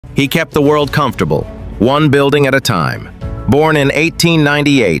He kept the world comfortable, one building at a time. Born in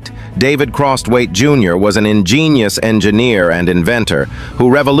 1898, David Crostwate Jr. was an ingenious engineer and inventor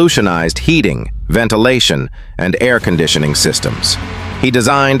who revolutionized heating, ventilation, and air conditioning systems. He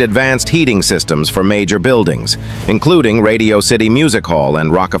designed advanced heating systems for major buildings, including Radio City Music Hall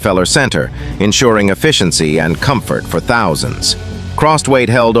and Rockefeller Center, ensuring efficiency and comfort for thousands. Crostwate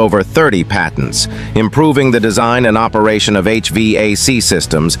held over 30 patents, improving the design and operation of HVAC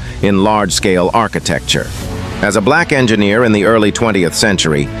systems in large-scale architecture. As a black engineer in the early 20th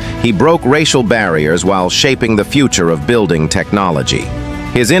century, he broke racial barriers while shaping the future of building technology.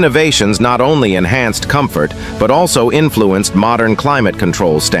 His innovations not only enhanced comfort, but also influenced modern climate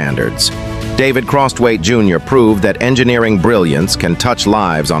control standards. David Crostwate Jr. proved that engineering brilliance can touch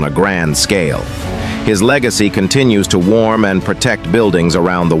lives on a grand scale. His legacy continues to warm and protect buildings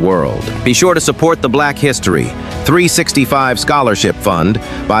around the world. Be sure to support the Black History 365 Scholarship Fund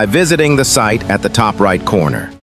by visiting the site at the top right corner.